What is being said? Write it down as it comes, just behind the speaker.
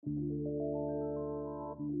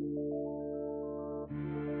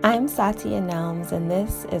I'm Satya Nelms, and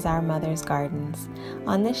this is Our Mother's Gardens.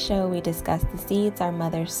 On this show, we discuss the seeds our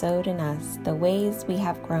mothers sowed in us, the ways we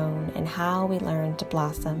have grown, and how we learned to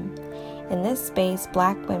blossom. In this space,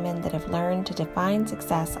 Black women that have learned to define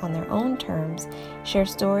success on their own terms share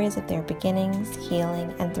stories of their beginnings,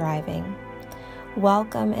 healing, and thriving.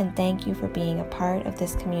 Welcome and thank you for being a part of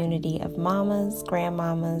this community of mamas,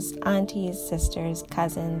 grandmamas, aunties, sisters,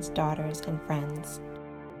 cousins, daughters, and friends.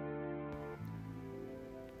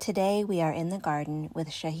 Today we are in the garden with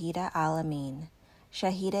Shahida Al-Amin.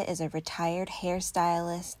 Shahida is a retired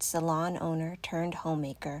hairstylist, salon owner turned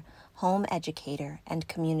homemaker, home educator, and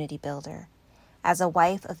community builder. As a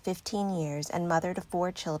wife of 15 years and mother to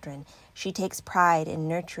 4 children, she takes pride in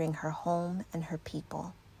nurturing her home and her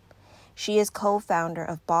people. She is co-founder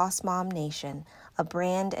of Boss Mom Nation, a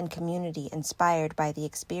brand and community inspired by the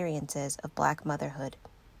experiences of Black motherhood.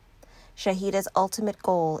 Shahida's ultimate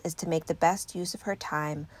goal is to make the best use of her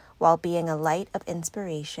time while being a light of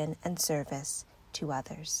inspiration and service to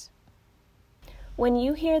others. When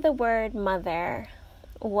you hear the word mother,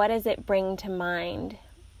 what does it bring to mind?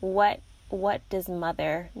 What does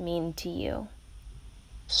mother mean to you?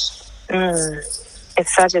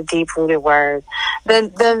 It's such a deep-rooted word.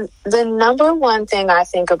 The number one thing I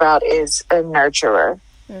think about is a nurturer.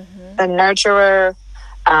 Mm-hmm. A nurturer,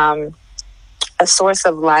 a source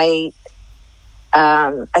of light,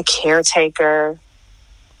 a caretaker,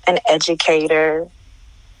 an educator,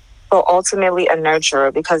 but ultimately a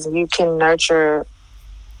nurturer, because you can nurture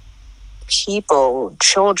people,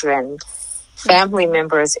 children, family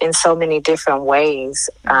members in so many different ways.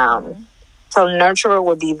 So nurturer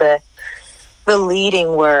would be the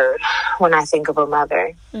leading word when I think of a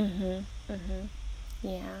mother.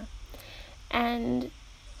 Yeah. And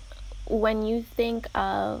when you think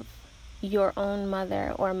of your own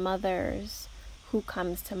mother or mothers, who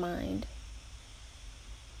comes to mind?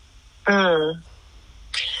 Well,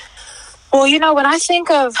 when I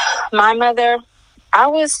think of my mother, I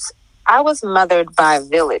was mothered by a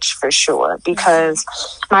village for sure, because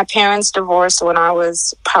my parents divorced when I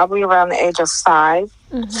was probably around the age of 5.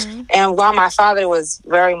 Mm-hmm. And while my father was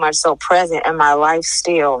very much so present in my life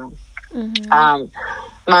still, my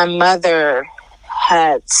mother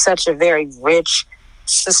had such a very rich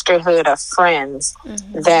sisterhood of friends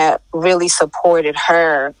that really supported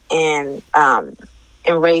her in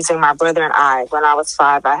raising my brother and I. When I was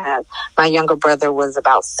 5, my younger brother was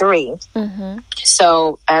about 3.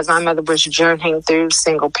 So as my mother was journeying through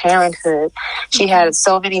single parenthood, she had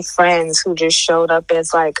so many friends who just showed up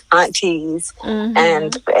as like aunties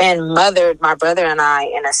and mothered my brother and I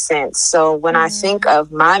in a sense. So when I think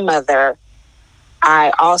of my mother,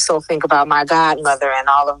 I also think about my godmother and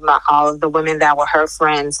all of the women that were her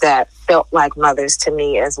friends that felt like mothers to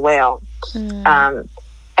me as well. And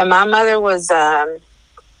my mother was,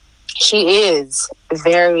 she is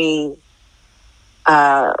very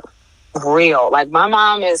real. Like my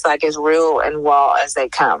mom is like as real and raw as they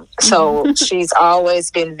come. So she's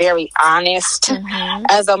always been very honest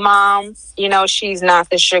as a mom. She's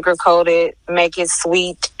not the sugar-coated, make it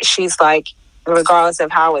sweet. She's like, regardless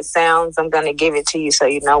of how it sounds, I'm going to give it to you so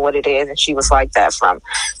you know what it is. And she was like that from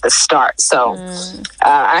the start. So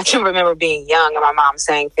I can remember being young and my mom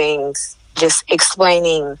saying things, just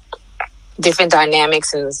explaining different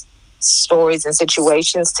dynamics and stories and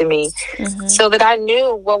situations to me so that I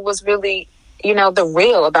knew what was really, the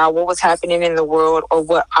real about what was happening in the world or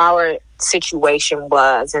what our situation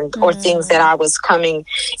was or things that I was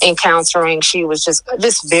encountering. She was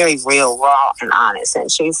just very real, raw, and honest.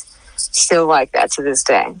 And she's still like that to this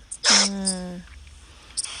day.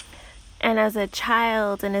 And as a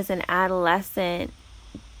child and as an adolescent,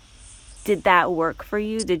 did that work for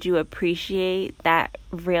you? Did you appreciate that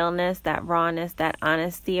realness, that rawness, that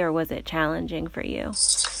honesty, or was it challenging for you?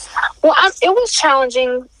 Well, it was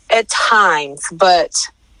challenging at times, but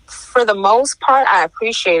for the most part, I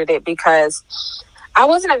appreciated it because I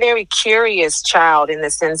wasn't a very curious child in the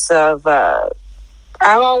sense of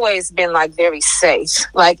I've always been like very safe,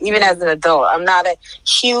 like even as an adult. I'm not a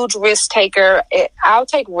huge risk taker. I'll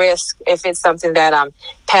take risk if it's something that I'm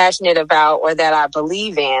passionate about or that I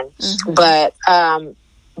believe in. But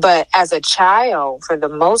as a child, for the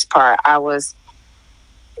most part, I was,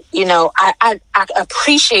 I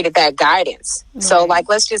appreciated that guidance. Right. So like,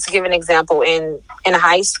 let's just give an example. In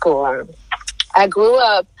high school, I grew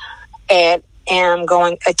up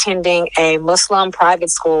attending a Muslim private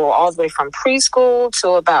school all the way from preschool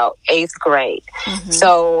to about 8th grade.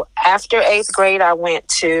 So after 8th grade, I went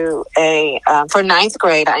to for 9th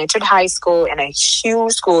grade, I entered high school in a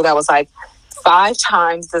huge school that was like 5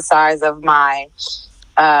 times the size of my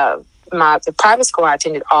the private school I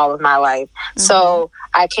attended all of my life. So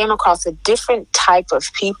I came across a different type of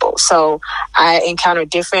people. So I encountered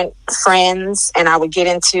different friends, and I would get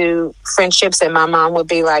into friendships, and my mom would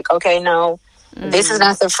be like, okay, no, this is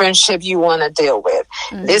not the friendship you want to deal with.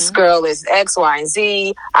 This girl is X, Y, and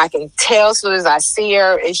Z. I can tell as soon as I see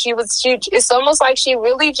her. And it's almost like she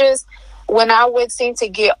really just, when I would seem to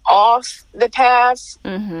get off the path,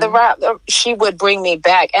 the route, she would bring me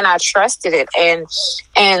back, and I trusted it. And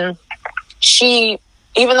she,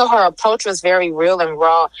 even though her approach was very real and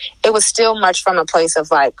raw, it was still much from a place of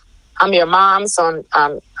like, I'm your mom, so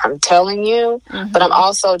I'm telling you, but I'm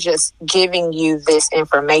also just giving you this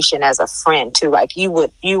information as a friend too. Like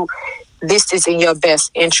this is in your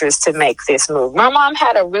best interest to make this move. My mom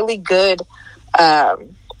had a really good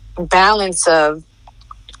balance of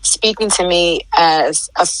speaking to me as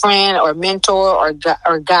a friend or mentor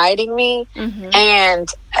or guiding me, and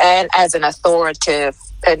as an authoritative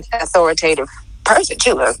person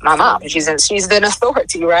too. My mom, she's an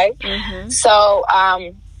authority, right?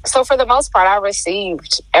 So for the most part, I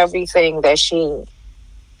received everything that she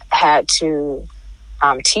had to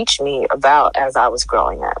teach me about as I was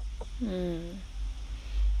growing up.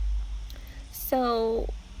 So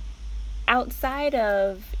outside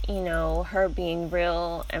of, her being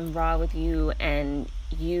real and raw with you, and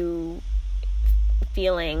you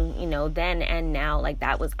feeling, then and now like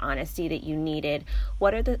that was honesty that you needed,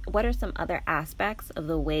 what are some other aspects of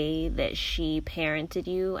the way that she parented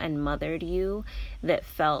you and mothered you that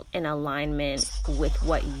felt in alignment with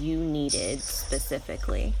what you needed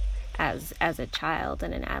specifically as a child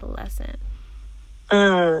and an adolescent?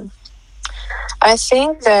 I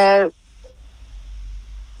think that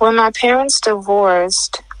when my parents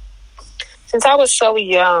divorced, since I was so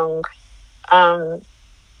young, and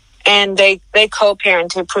they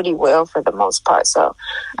co-parented pretty well for the most part. So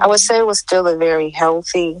I would say it was still a very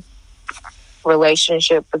healthy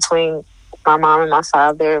relationship between my mom and my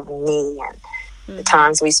father and me, and the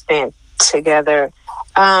times we spent together.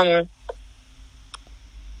 I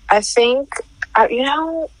think,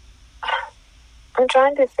 I'm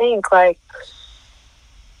trying to think, like,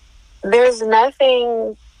 there's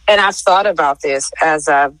nothing, and I've thought about this as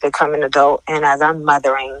I've become an adult and as I'm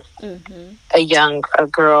mothering a young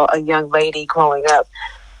lady growing up.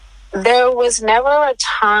 There was never a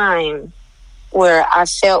time where I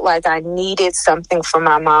felt like I needed something from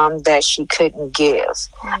my mom that she couldn't give.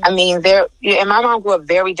 I mean, and my mom grew up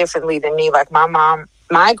very differently than me. Like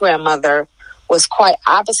my grandmother was quite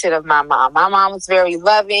opposite of my mom. My mom was very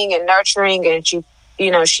loving and nurturing, and she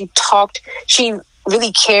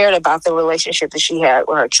really cared about the relationship that she had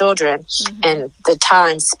with her children and the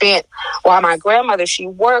time spent. While my grandmother, she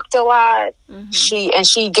worked a lot. She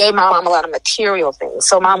gave my mom a lot of material things.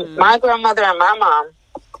 So my grandmother and my mom,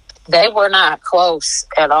 they were not close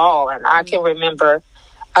at all. And I can remember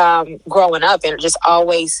growing up and just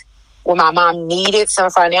always, when my mom needed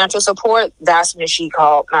some financial support, that's when she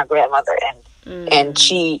called my grandmother, and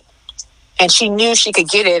she knew she could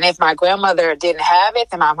get it. And if my grandmother didn't have it,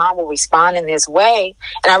 then my mom would respond in this way.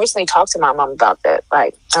 And I recently talked to my mom about that.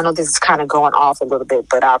 Like, I know this is kind of going off a little bit,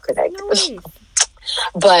 but I'll connect.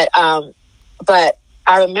 But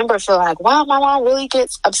I remember feeling like, wow, my mom really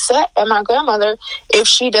gets upset at my grandmother if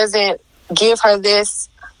she doesn't give her this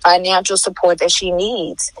financial support that she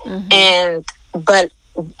needs. But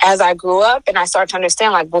as I grew up and I started to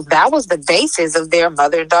understand, like, well, that was the basis of their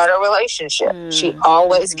mother-daughter relationship. She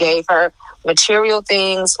always gave her material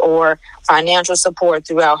things or financial support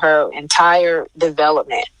throughout her entire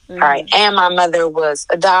development. Right. And my mother was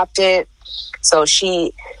adopted. So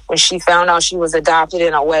when she found out she was adopted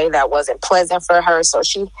in a way that wasn't pleasant for her, so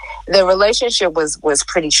the relationship was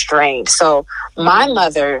pretty strained. So my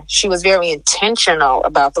mother, she was very intentional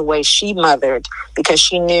about the way she mothered because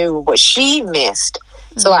she knew what she missed.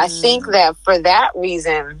 So I think that for that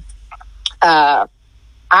reason,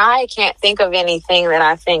 I can't think of anything that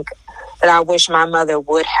I wish my mother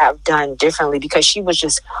would have done differently, because she was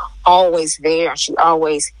just always there. She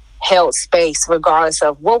always held space regardless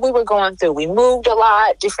of what we were going through. We moved a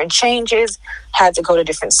lot, different changes, had to go to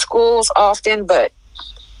different schools often, but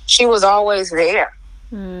she was always there,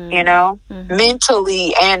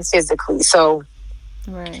 mentally and physically. So,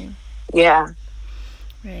 right. Yeah.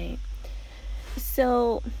 Right.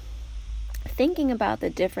 So, thinking about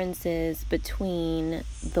the differences between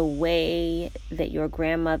the way that your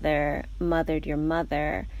grandmother mothered your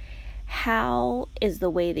mother, how is the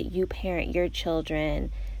way that you parent your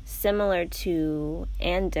children similar to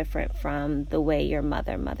and different from the way your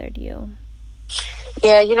mother mothered you?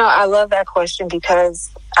 Yeah, I love that question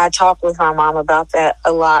because I talk with my mom about that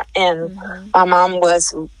a lot. And my mom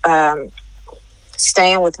was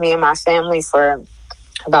staying with me and my family for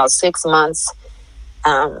about 6 months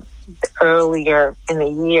earlier in the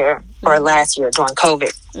year or last year during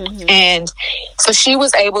COVID. And so she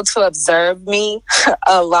was able to observe me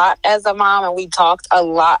a lot as a mom, and we talked a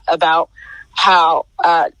lot about how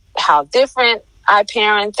different I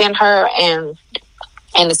parent than her, and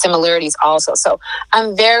the similarities also. So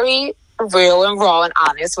I'm very real and raw and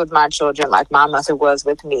honest with my children, like my mother was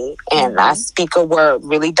with me, and I speak a word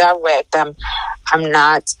really direct. I'm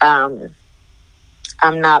not a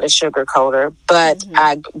sugarcoater, but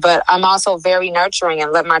I'm also very nurturing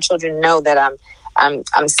and let my children know that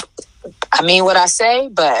I mean what I say,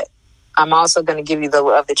 but I'm also going to give you the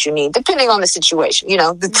love that you need, depending on the situation. You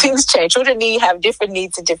know, the things change. Children have different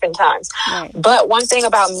needs at different times. Right. But one thing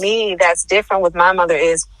about me that's different with my mother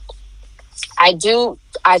is I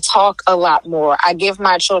talk a lot more. I give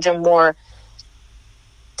my children more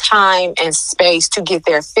time and space to get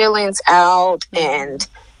their feelings out. And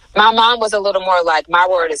my mom was a little more like, my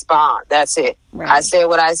word is bond. That's it. Right. I said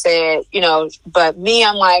what I said, you know, but me,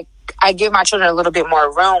 I'm like, I give my children a little bit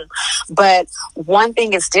more room. But one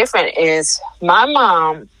thing that's different is my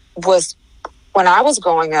mom was, when I was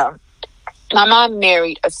growing up, my mom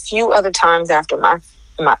married a few other times after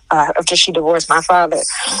after she divorced my father,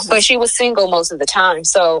 but she was single most of the time.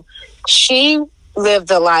 So she lived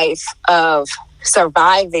the life of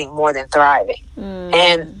surviving more than thriving.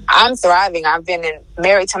 And I'm thriving. I've been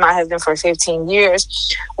married to my husband for 15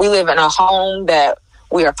 years. We live in a home that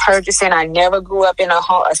we are purchasing. I never grew up in a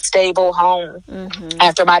stable home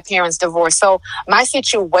after my parents divorced. So my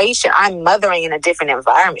situation, I'm mothering in a different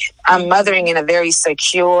environment. I'm mothering in a very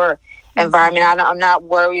secure environment. I'm not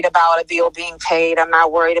worried about a bill being paid. I'm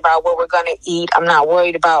not worried about what we're going to eat. I'm not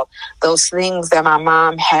worried about those things that my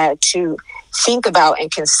mom had to think about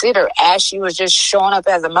and consider as she was just showing up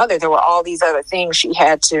as a mother. There were all these other things she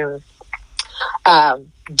had to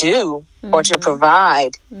do or to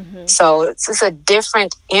provide. So it's just a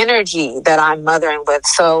different energy that I'm mothering with.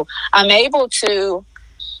 So I'm able to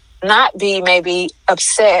not be maybe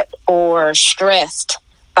upset or stressed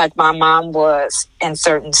like my mom was in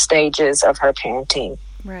certain stages of her parenting,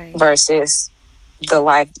 right, versus the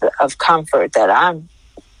life of comfort that I'm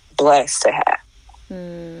blessed to have.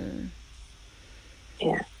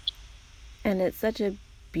 Yeah. And it's such a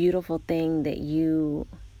beautiful thing that you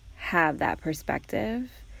have that perspective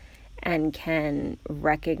and can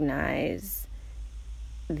recognize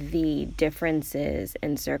the differences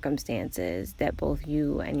in circumstances that both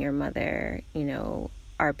you and your mother, you know,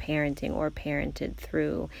 are parenting or parented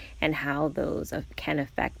through, and how those can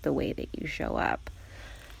affect the way that you show up.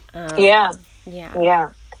 Yeah.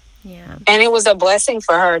 And it was a blessing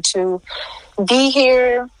for her to be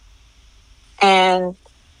here and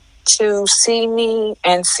to see me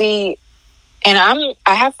and see. And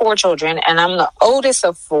I have 4 children, and I'm the oldest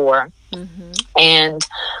of 4. And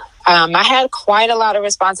I had quite a lot of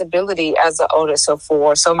responsibility as the oldest of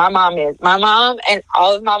 4. So my mom and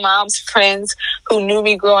all of my mom's friends who knew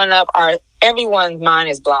me growing up everyone's mind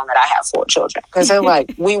is blown that I have 4 children. Because they're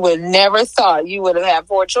like, we would never thought you would have had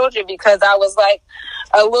 4 children, because I was like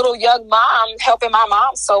a little young mom helping my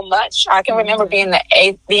mom so much. I can remember being in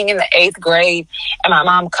the 8th grade and my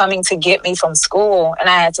mom coming to get me from school, and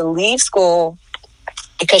I had to leave school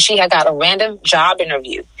because she had got a random job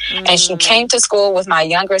interview. And she came to school with my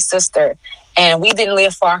younger sister, and we didn't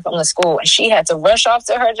live far from the school, and she had to rush off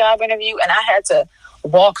to her job interview, and I had to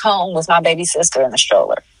walk home with my baby sister in the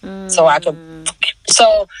stroller.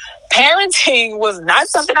 So parenting was not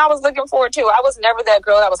something I was looking forward to. I was never that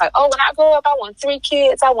girl that was like, oh, when I grow up, I want 3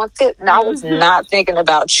 kids. I want this. And I was not thinking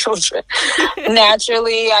about children.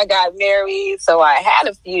 Naturally, I got married, so I had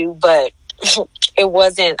a few, but it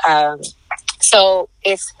wasn't. So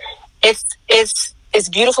it's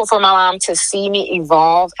beautiful for my mom to see me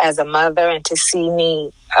evolve as a mother, and to see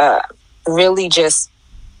me really just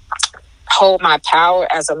hold my power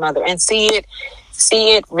as a mother, and see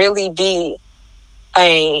it really be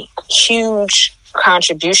a huge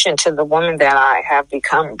contribution to the woman that I have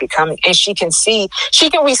becoming. And she can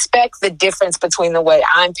respect the difference between the way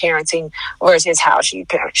I'm parenting versus how she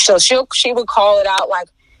parents. So she would call it out like,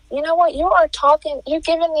 you know what, you're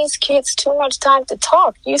giving these kids too much time to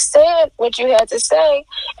talk. You said what you had to say,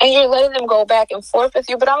 and you're letting them go back and forth with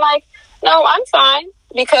you. But I'm like, no, I'm fine,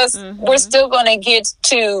 because we're still going to get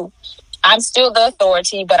to, I'm still the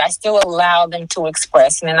authority, but I still allow them to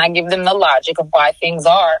express. And then I give them the logic of why things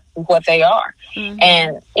are what they are.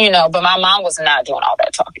 And, but my mom was not doing all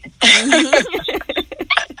that talking.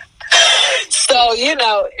 So,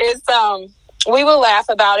 it's, we would laugh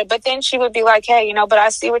about it, but then she would be like, hey, but I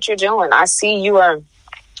see what you're doing. I see you are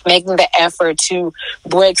making the effort to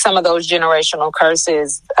break some of those generational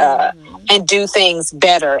curses and do things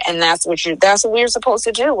better. And that's what we're supposed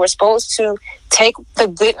to do. We're supposed to take the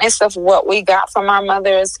goodness of what we got from our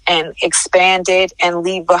mothers and expand it and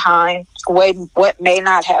leave behind what may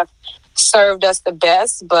not have served us the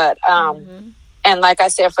best. But and like I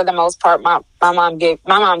said, for the most part, my mom gave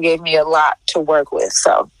me a lot to work with.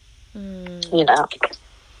 So you know.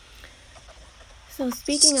 So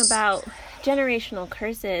speaking about generational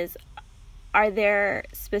curses, are there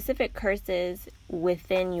specific curses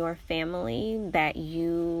within your family that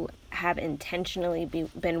you have intentionally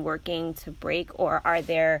been working to break, or are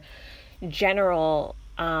there general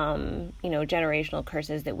generational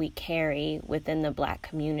curses that we carry within the Black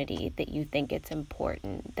community that you think it's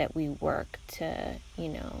important that we work to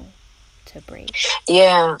break?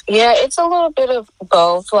 Yeah, it's a little bit of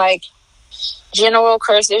both. Like, general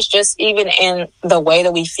curses, just even in the way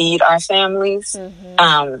that we feed our families.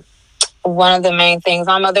 One of the main things,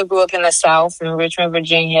 my mother grew up in the South in Richmond,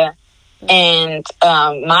 Virginia, and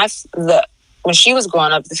when she was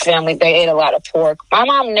growing up, the family, they ate a lot of pork. My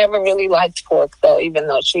mom never really liked pork, though, even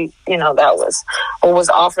though she, that was what was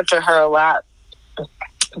offered to her a lot.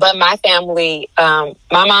 But my family, my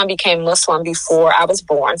mom became Muslim before I was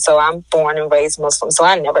born, so I'm born and raised Muslim, so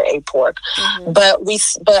I never ate pork. But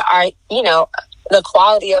the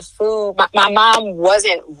quality of food, my mom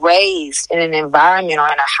wasn't raised in an environment or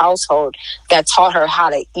in a household that taught her how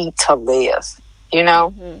to eat to live,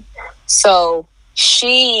 So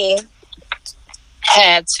she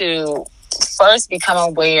had to first become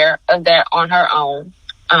aware of that on her own.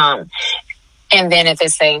 And then at the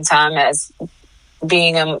same time as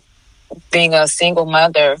being a single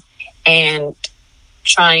mother and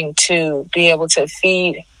trying to be able to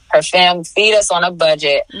feed her family, feed us on a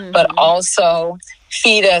budget, but also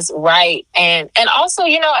feed us right. And also,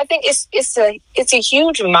 I think it's a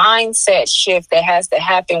huge mindset shift that has to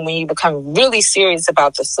happen when you become really serious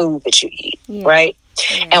about the food that you eat, right?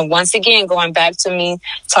 Yeah. And once again, going back to me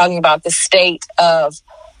talking about the state of,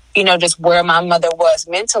 just where my mother was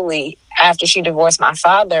mentally after she divorced my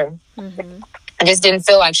father, I just didn't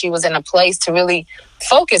feel like she was in a place to really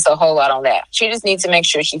focus a whole lot on that. She just needs to make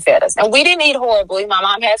sure she fed us. And we didn't eat horribly. My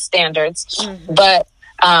mom had standards, but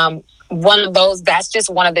one of those, that's just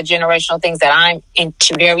one of the generational things that I'm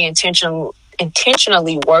very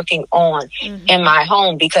intentionally working on in my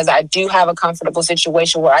home, because I do have a comfortable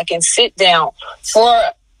situation where I can sit down for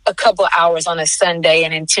a couple of hours on a Sunday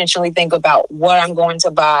and intentionally think about what I'm going to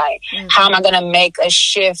buy. How am I going to make a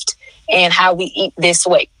shift in how we eat this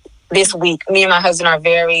week? Me and my husband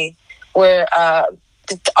we're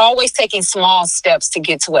always taking small steps to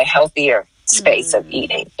get to a healthier space of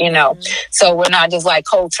eating, So we're not just like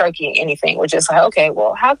cold turkey anything. We're just like, okay,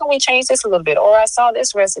 well, how can we change this a little bit? Or I saw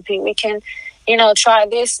this recipe. We can, try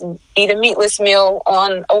this and eat a meatless meal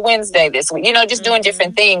on a Wednesday this week, just doing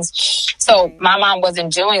different things. So my mom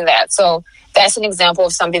wasn't doing that. So that's an example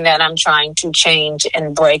of something that I'm trying to change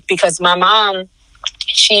and break, because my mom,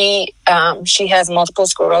 she has multiple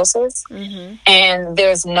sclerosis, and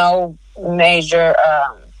there's no major,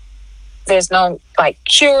 there's no like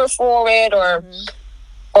cure for it or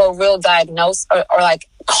real diagnosis or like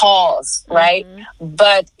cause, right?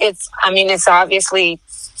 But it's obviously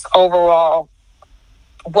overall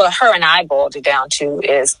what her and I boiled it down to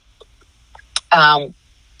is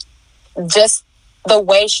just the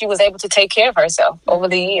way she was able to take care of herself over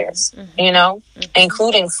the years,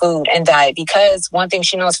 including food and diet. Because one thing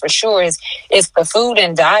she knows for sure is it's the food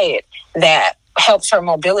and diet that helps her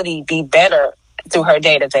mobility be better through her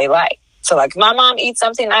day-to-day life. So like my mom eats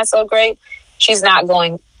something not so great, she's not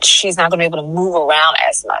going to be able to move around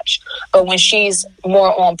as much. But when she's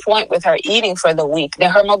more on point with her eating for the week,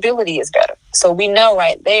 then her mobility is better. So we know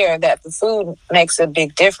right there that the food makes a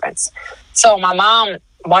big difference. So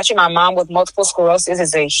watching my mom with multiple sclerosis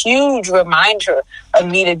is a huge reminder of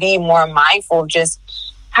me to be more mindful of just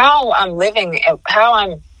how I'm living, how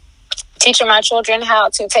I'm teaching my children how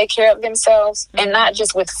to take care of themselves, and not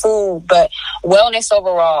just with food, but wellness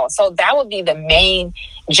overall. So that would be the main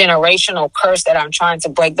generational curse that I'm trying to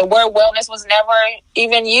break. The word wellness was never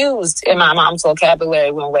even used in my mom's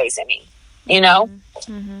vocabulary when raising me,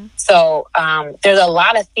 So there's a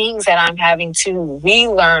lot of things that I'm having to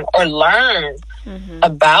relearn or learn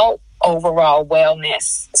about overall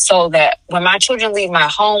wellness, so that when my children leave my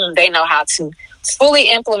home, they know how to fully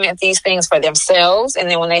implement these things for themselves. And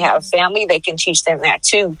then when they have a family, they can teach them that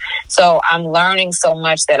too. So I'm learning so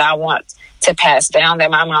much that I want to pass down that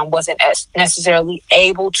my mom wasn't necessarily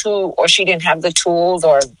able to, or she didn't have the tools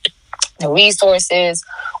or the resources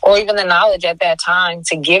or even the knowledge at that time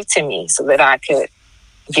to give to me, so that I could,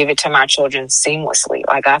 give it to my children seamlessly.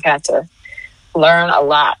 Like, I've had to learn a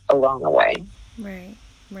lot along the way.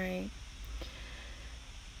 Right.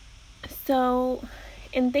 So,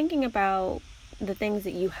 in thinking about the things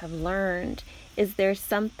that you have learned, is there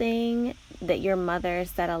something that your mother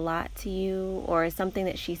said a lot to you, or something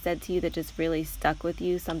that she said to you that just really stuck with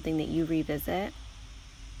you, something that you revisit?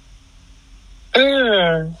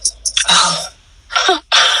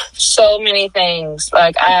 So many things.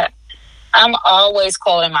 Like, I'm always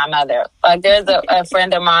quoting my mother. Like, there's a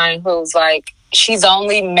friend of mine who's like, she's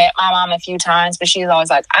only met my mom a few times, but she's always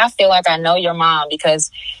like, I feel like I know your mom because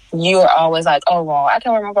you are always like, oh, well, I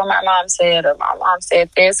can remember what my mom said, or my mom said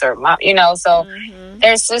this, or my, so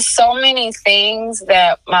there's just so many things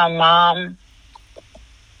that my mom,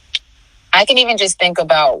 I can even just think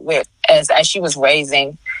about with as she was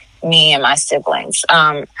raising me and my siblings.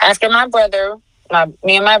 After my mom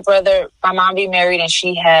be married, and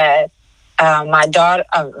she had another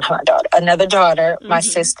daughter, my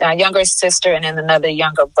sister, a younger sister, and then another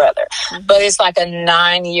younger brother. But it's like a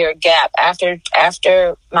 9-year gap. After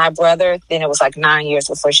my brother, then it was like 9 years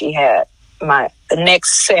before she had the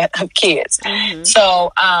next set of kids.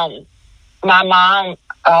 So my mom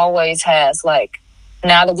always has, like,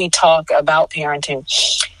 now that we talk about parenting,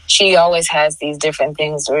 she always has these different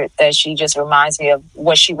things that she just reminds me of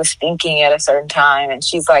what she was thinking at a certain time. And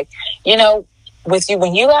she's like, with you,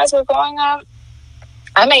 when you guys were growing up,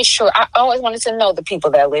 I made sure, I always wanted to know the people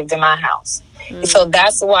that lived in my house. So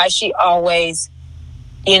that's why she always,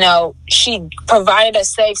 she provided a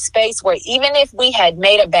safe space where even if we had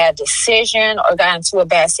made a bad decision or got into a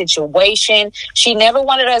bad situation, she never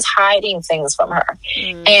wanted us hiding things from her.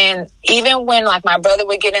 And even when, like, my brother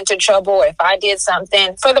would get into trouble, or if I did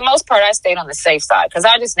something, for the most part, I stayed on the safe side because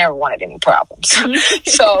I just never wanted any problems.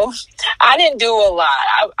 So I didn't do a lot.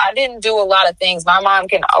 I didn't do a lot of things. My mom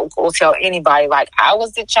will tell anybody, like, I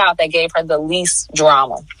was the child that gave her the least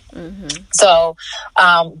drama. So,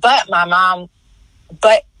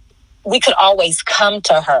 but we could always come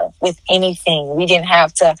to her with anything. We didn't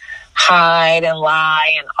have to hide and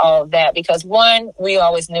lie and all of that, because one, we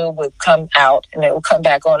always knew it would come out and it would come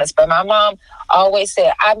back on us. But my mom always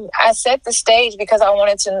said, I set the stage because I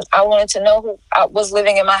wanted to know who was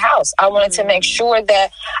living in my house. I wanted to make sure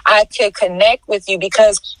that I could connect with you,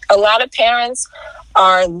 because a lot of parents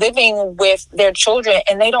are living with their children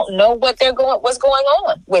and they don't know what's going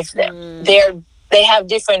on with them. They have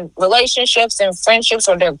different relationships and friendships,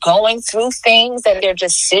 or they're going through things that they're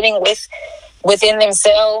just sitting within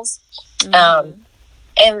themselves. And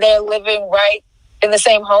they're living right in the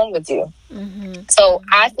same home with you. So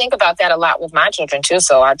I think about that a lot with my children too.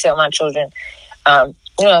 So I tell my children,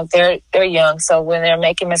 they're young. So when they're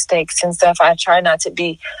making mistakes and stuff, I try not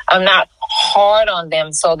to I'm not hard on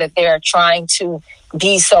them so that they're trying to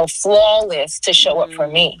be so flawless to show up for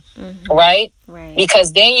me. Right?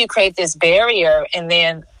 Because then you create this barrier, and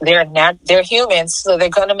then they're humans, so they're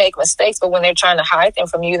going to make mistakes. But when they're trying to hide them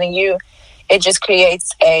from you, then it just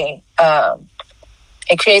creates an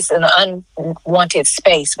unwanted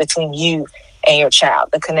space between you and your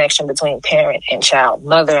child, the connection between parent and child,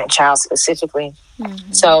 mother and child specifically.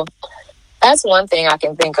 So that's one thing I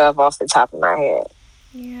can think of off the top of my head.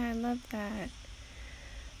 Yeah, I love that.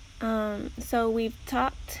 So we've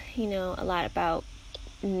talked, a lot about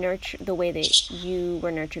the way that you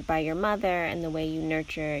were nurtured by your mother and the way you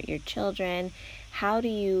nurture your children. How do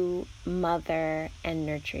you mother and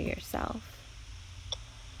nurture yourself?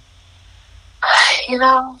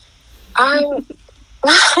 I'm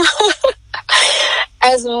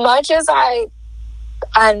as much as I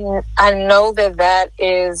know that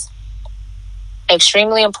is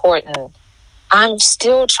extremely important, I'm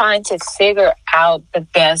still trying to figure out the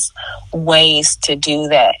best ways to do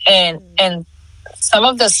that. And some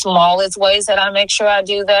of the smallest ways that I make sure I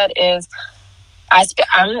do that is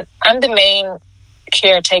I'm the main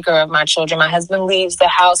caretaker of my children. My husband leaves the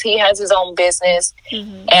house. He has his own business,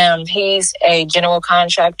 and he's a general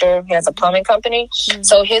contractor. He has a plumbing company.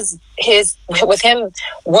 So with him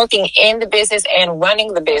working in the business and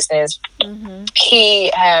running the business, he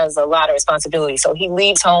has a lot of responsibility. So he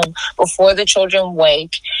leaves home before the children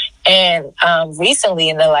wake. And recently,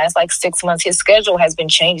 in the last 6 months, his schedule has been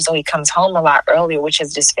changed, so he comes home a lot earlier, which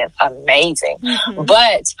has just been amazing.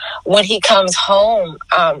 But when he comes home,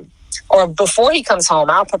 or before he comes home,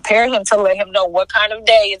 I'll prepare him to let him know what kind of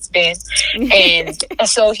day it's been. And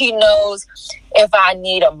so he knows if I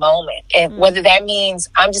need a moment. And whether that means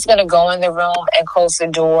I'm just going to go in the room and close the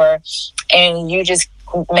door, and you just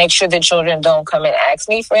make sure the children don't come and ask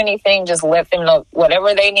me for anything. Just let them know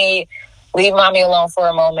whatever they need. leave mommy alone for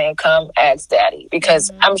a moment and come ask daddy,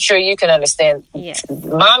 because I'm sure you can understand. Yes.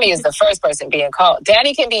 Mommy is the first person being called.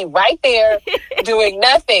 Daddy can be right there doing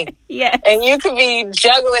nothing. Yes. And you could be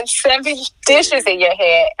juggling 7 dishes in your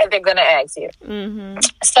head and they're going to ask you.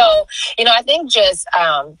 So, you know, I think just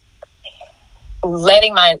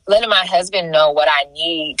letting my husband know what I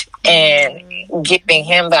need and giving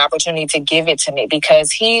him the opportunity to give it to me,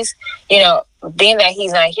 because he's, you know, being that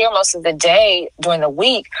he's not here most of the day during the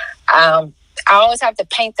week, I always have to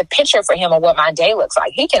paint the picture for him of what my day looks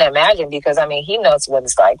like. He can imagine, because, I mean, he knows what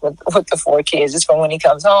it's like with the 4 kids, just from when he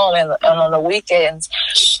comes home and on the weekends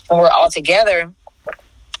when we're all together.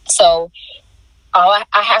 So I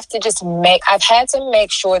have to just I've had to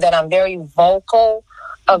make sure that I'm very vocal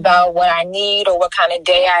about what I need or what kind of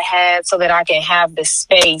day I had, so that I can have the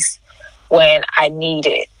space when I need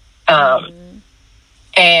it.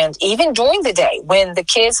 And even during the day, when the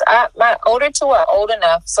kids, my older 2 are old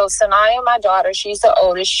enough. So Sanaya, my daughter, she's the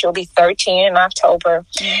oldest. She'll be 13 in October.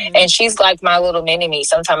 And she's like my little mini-me.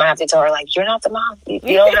 Sometimes I have to tell her, like, you're not the mom. You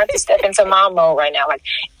don't have to step into mom mode right now. Like,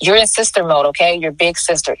 you're in sister mode, okay? You're big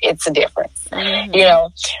sister. It's a difference, you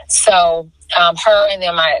know? So her, and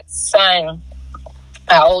then my son,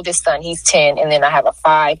 my oldest son, he's 10, and then I have a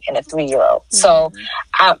 5 and a 3-year-old. So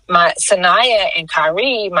my Sanaya and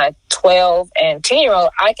Kyrie, my 12 and 10-year-old,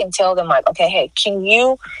 I can tell them, like, okay, hey, can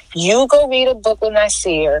you go read a book with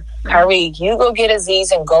Nasir? Kyrie, you go get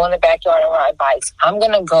Aziz and go in the backyard and ride bikes. I'm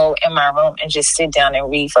going to go in my room and just sit down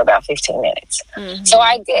and read for about 15 minutes. So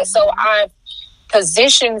I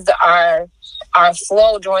positioned our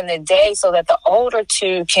flow during the day so that the older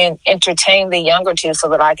 2 can entertain the younger 2, so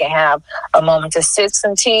that I can have a moment to sip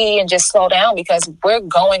some tea and just slow down, because we're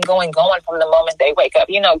going from the moment they wake up.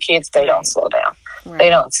 You know, kids, they don't slow down. They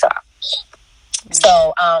don't stop.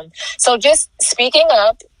 So just speaking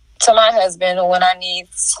up to my husband when I need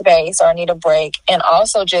space or I need a break, and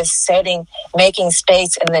also just making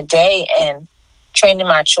space in the day and training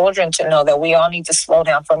my children to know that we all need to slow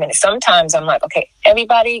down for a minute. Sometimes I'm like, okay,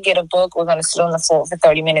 everybody get a book. We're going to sit on the floor for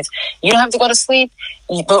 30 minutes. You don't have to go to sleep,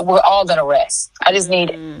 but we're all going to rest. I just need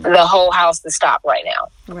the whole house to stop right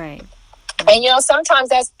now. Right. And, you know, sometimes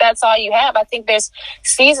that's all you have. I think there's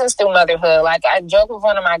seasons through motherhood. Like, I joke with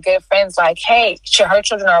one of my good friends, like, hey, her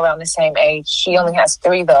children are around the same age. She only has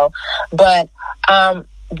 3, though. But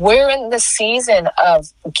we're in the season of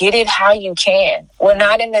get it how you can. We're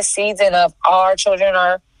not in the season of our children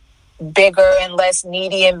are bigger and less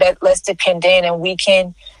needy and less dependent, and we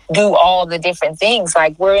can do all the different things.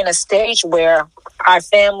 Like, we're in a stage where our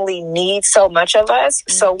family needs so much of us.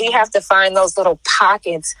 So we have to find those little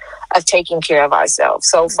pockets of taking care of ourselves.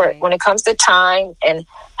 So when it comes to time and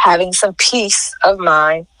having some peace of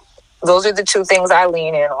mind, those are the 2 things I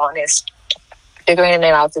lean in on, is figuring it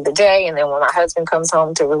out through the day, and then when my husband comes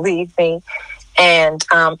home to relieve me, and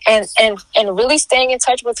really staying in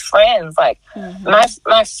touch with friends. Like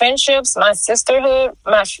my friendships, my sisterhood,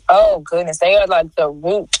 oh goodness, they are like the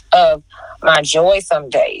root of my joy some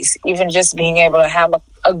days. Even just being able to have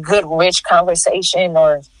a good, rich conversation,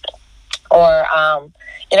 or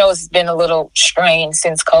you know, it's been a little strange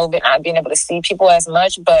since COVID, not being able to see people as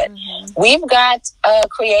much, but we've got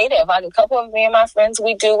creative. Like, a couple of me and my friends,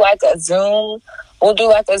 we'll do like a Zoom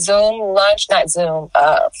lunch, not Zoom,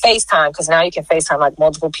 FaceTime, because now you can FaceTime like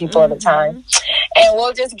multiple people at a time. And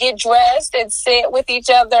we'll just get dressed and sit with each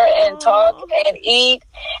other and talk and eat.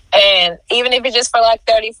 And even if it's just for like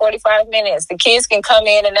 30, 45 minutes, the kids can come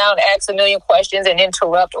in and out and ask a million questions and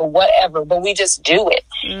interrupt or whatever, but we just do it.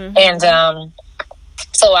 And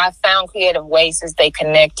so I found creative ways to stay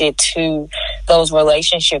connected to those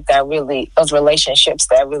relationships that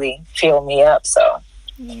really fill me up. So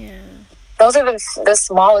those are the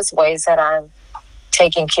smallest ways that I'm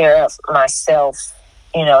taking care of myself,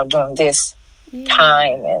 you know, during this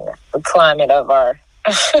time and the climate of our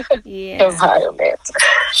environment.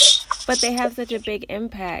 But they have such a big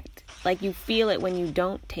impact. Like, you feel it when you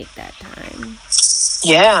don't take that time.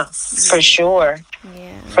 Yeah, for sure.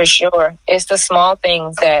 Yeah. For sure. It's the small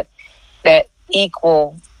things that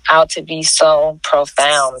equal out to be so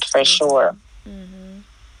profound, for sure.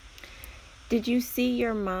 Did you see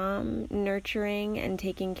your mom nurturing and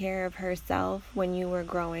taking care of herself when you were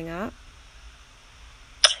growing up?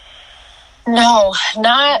 No,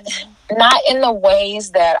 not in the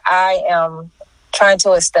ways that I am trying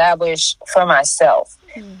to establish for myself.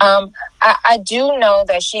 I do know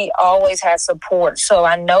that she always had support, so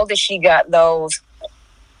I know that she got those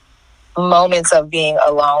moments of being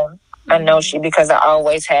alone. I know because I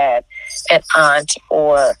always had an aunt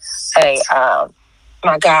or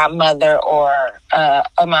my godmother or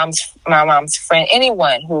my mom's friend,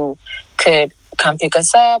 anyone who could come pick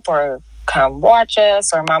us up or come watch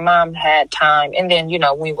us, or my mom had time. And then,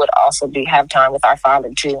 we would also have time with our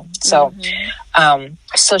father too. So,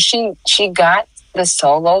 so she got the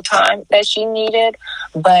solo time that she needed,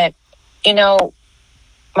 but,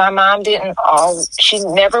 my mom she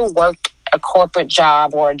never worked a corporate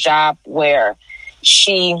job or a job where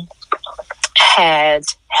she had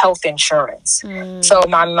health insurance. So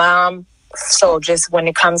my mom, just when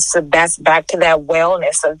it comes to that's back to that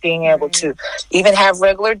wellness of being able to even have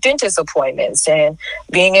regular dentist appointments and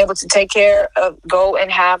being able to go and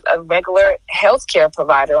have a regular healthcare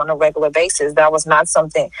provider on a regular basis. That was not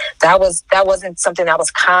something that wasn't something that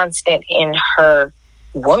was constant in her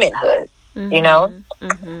womanhood,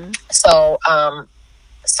 So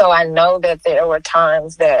I know that there were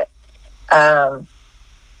times that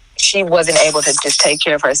she wasn't able to just take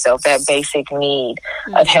care of herself, that basic need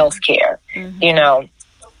of healthcare,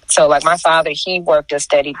 So like my father,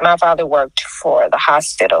 my father worked for the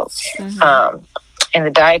hospital in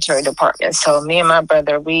the dietary department. So me and my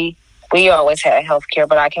brother, we always had healthcare,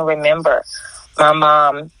 but I can remember my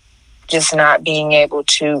mom just not being able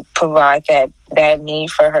to provide that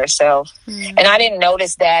need for herself. And I didn't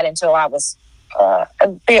notice that until I was a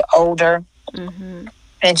bit older.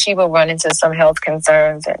 And she would run into some health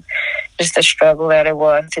concerns and just the struggle that it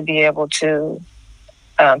was to be able to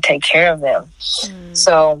take care of them.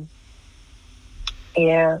 So,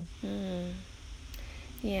 yeah.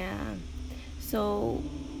 Yeah. So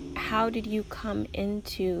how did you come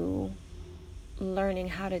into learning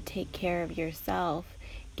how to take care of yourself,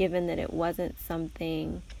 given that it wasn't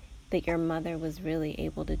something that your mother was really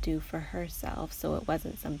able to do for herself, so it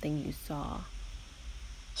wasn't something you saw?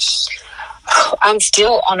 I'm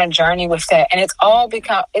still on a journey with that, and it's all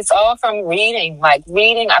from reading. Like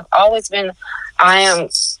reading,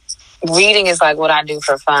 reading is like what I do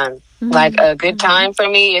for fun. Like a good time for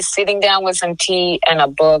me is sitting down with some tea and a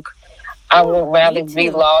book. I would rather be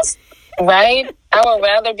lost, right? I would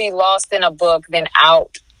rather be lost in a book than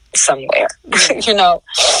out somewhere,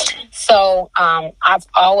 So I've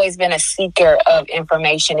always been a seeker of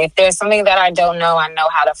information. If there's something that I don't know, I know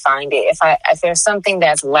how to find it. If there's something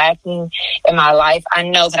that's lacking in my life, I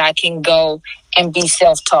know that I can go and be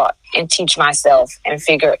self-taught and teach myself and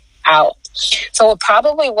figure it out. So it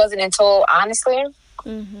probably wasn't until, honestly,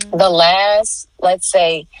 the last, let's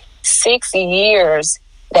say, 6 years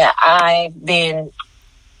that I've been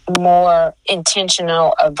more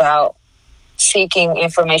intentional about seeking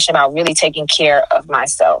information about really taking care of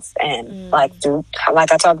myself, and like I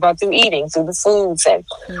talked about, through eating, through the foods, and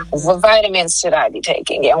what vitamins should I be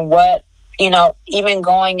taking, and what, even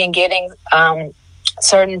going and getting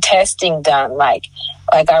certain testing done. Like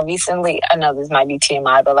I recently, I know this might be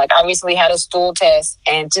TMI, but like I recently had a stool test,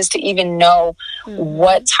 and just to even know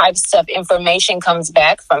what types of information comes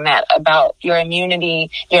back from that about your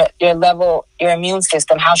immunity, your level, your immune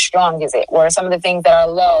system, how strong is it? What are some of the things that are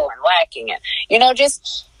low and lacking? And,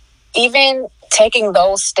 just even taking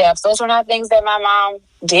those steps, those were not things that my mom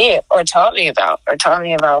did or taught me about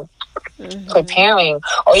preparing,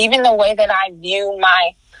 or even the way that I view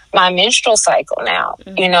my menstrual cycle now.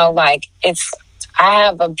 I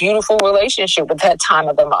have a beautiful relationship with that time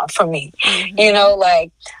of the month for me,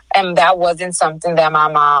 and that wasn't something that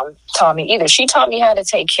my mom taught me either. She taught me how to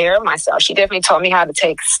take care of myself. She definitely taught me how to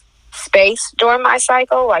take space during my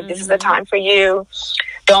cycle. Like, this is the time for you.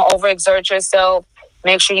 Don't overexert yourself.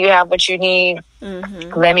 Make sure you have what you need.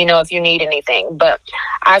 Let me know if you need anything. But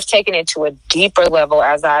I've taken it to a deeper level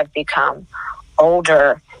as I've become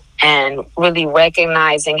older, and really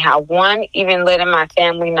recognizing how, one, even letting my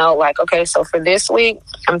family know, like, okay, so for this week,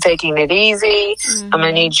 I'm taking it easy. I'm going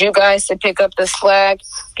to need you guys to pick up the slack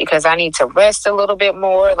because I need to rest a little bit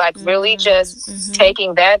more. Like, really just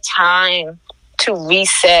taking that time to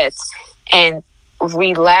reset and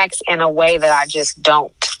relax in a way that I just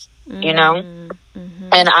don't, and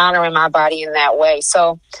honoring my body in that way.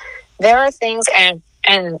 So there are things, and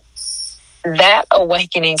that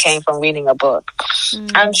awakening came from reading a book.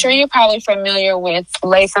 I'm sure you're probably familiar with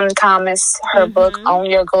Latham Thomas, her book, Own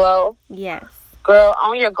Your Glow. Yes. Girl,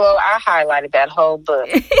 Own Your Glow, I highlighted that whole book,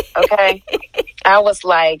 okay? I was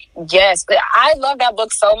like, yes. I love that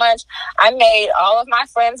book so much. I made all of my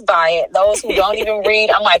friends buy it. Those who don't even read,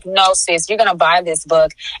 I'm like, no, sis, you're going to buy this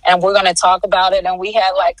book, and we're going to talk about it. And we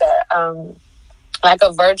had like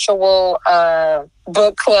a virtual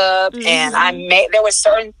book club, and there were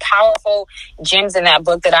certain powerful gems in that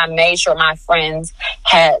book that I made sure my friends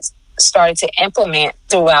had started to implement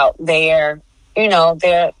throughout their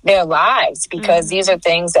their lives, because these are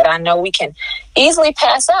things that I know we can easily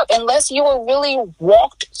pass up unless you were really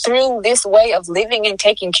walked through this way of living and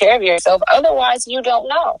taking care of yourself. Otherwise, you don't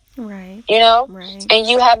know. Right. Right. And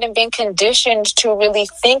you haven't been conditioned to really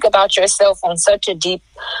think about yourself on such a deep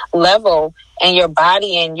level, and your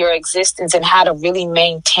body and your existence, and how to really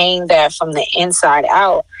maintain that from the inside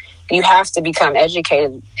out. You have to become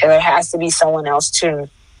educated, and there has to be someone else to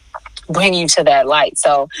bring you to that light.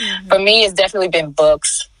 So for me, it's definitely been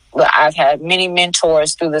books. I've had many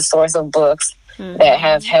mentors through the source of books that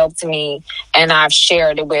have helped me, and I've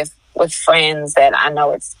shared it with friends that I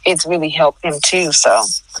know it's really helped them too. So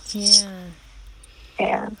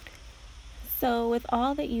yeah. So with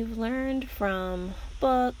all that you've learned from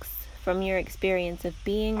books, from your experience of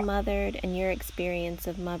being mothered and your experience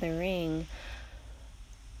of mothering,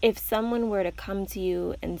 if someone were to come to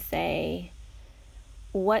you and say,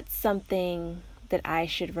 what's something that I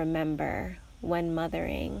should remember when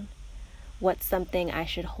mothering? What's something I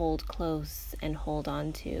should hold close and hold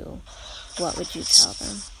on to? What would you tell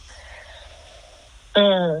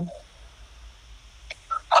them?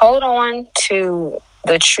 Hold on to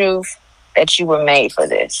the truth that you were made for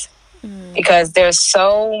this. Because there's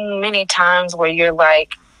so many times where you're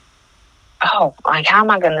like, how am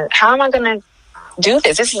I gonna do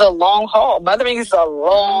this? This is a long haul. Mothering is a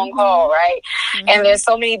long haul, right? And there's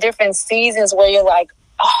so many different seasons where you're like,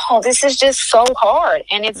 oh, this is just so hard,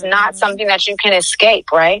 and it's not something that you can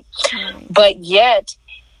escape, right? But yet,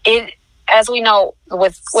 as we know,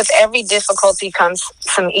 with every difficulty comes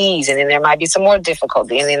some ease, and then there might be some more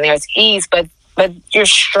difficulty, and then there's ease, but you're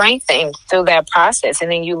strengthened through that process. And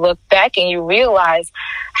then you look back and you realize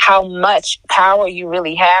how much power you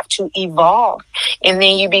really have to evolve. And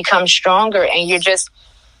then you become stronger, and you're just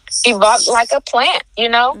evolve like a plant,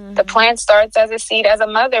 The plant starts as a seed, as a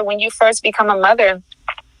mother. When you first become a mother,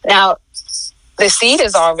 now the seed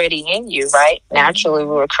is already in you, right? Naturally,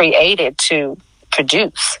 we were created to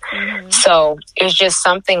produce. So it's just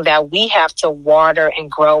something that we have to water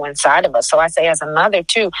and grow inside of us. So I say, as a mother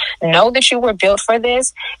too, know that you were built for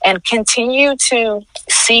this, and continue to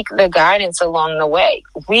seek the guidance along the way.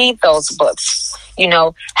 Read those books,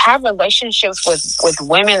 have relationships with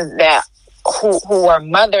women that who are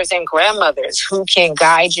mothers and grandmothers who can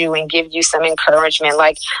guide you and give you some encouragement.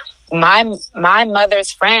 Like my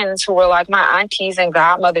mother's friends, who were like my aunties and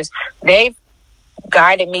godmothers, they've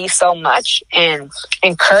guided me so much and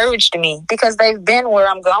encouraged me, because they've been where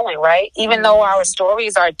I'm going, right? Even though our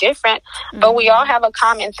stories are different, but we all have a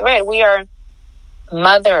common thread. We are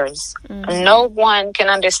mothers. No one can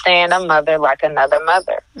understand a mother like another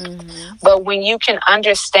mother. But when you can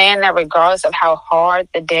understand that, regardless of how hard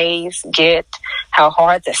the days get, how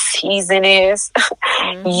hard the season is,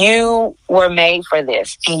 you were made for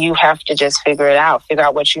this, and you have to just figure it out. Figure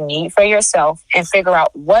out what you need for yourself, and figure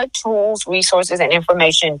out what tools, resources, and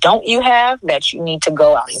information don't you have that you need to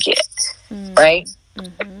go out and get, right?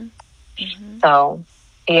 So,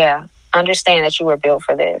 yeah, understand that you were built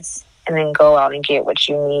for this, and then go out and get what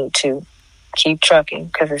you need to keep trucking,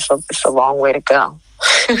 because it's a long way to go.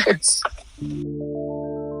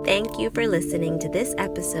 Thank you for listening to this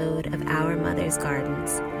episode of Our Mother's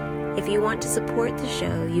Gardens. If you want to support the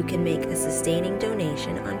show, you can make a sustaining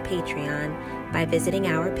donation on Patreon by visiting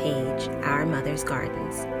our page, Our Mother's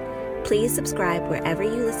Gardens. Please subscribe wherever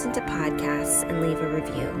you listen to podcasts and leave a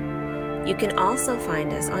review. You can also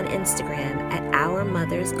find us on Instagram at Our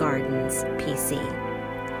Mother's Gardens PC.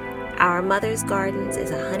 Our Mother's Gardens is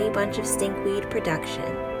a Honey Bunch of Stinkweed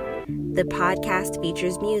production. The podcast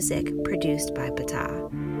features music produced by Pata.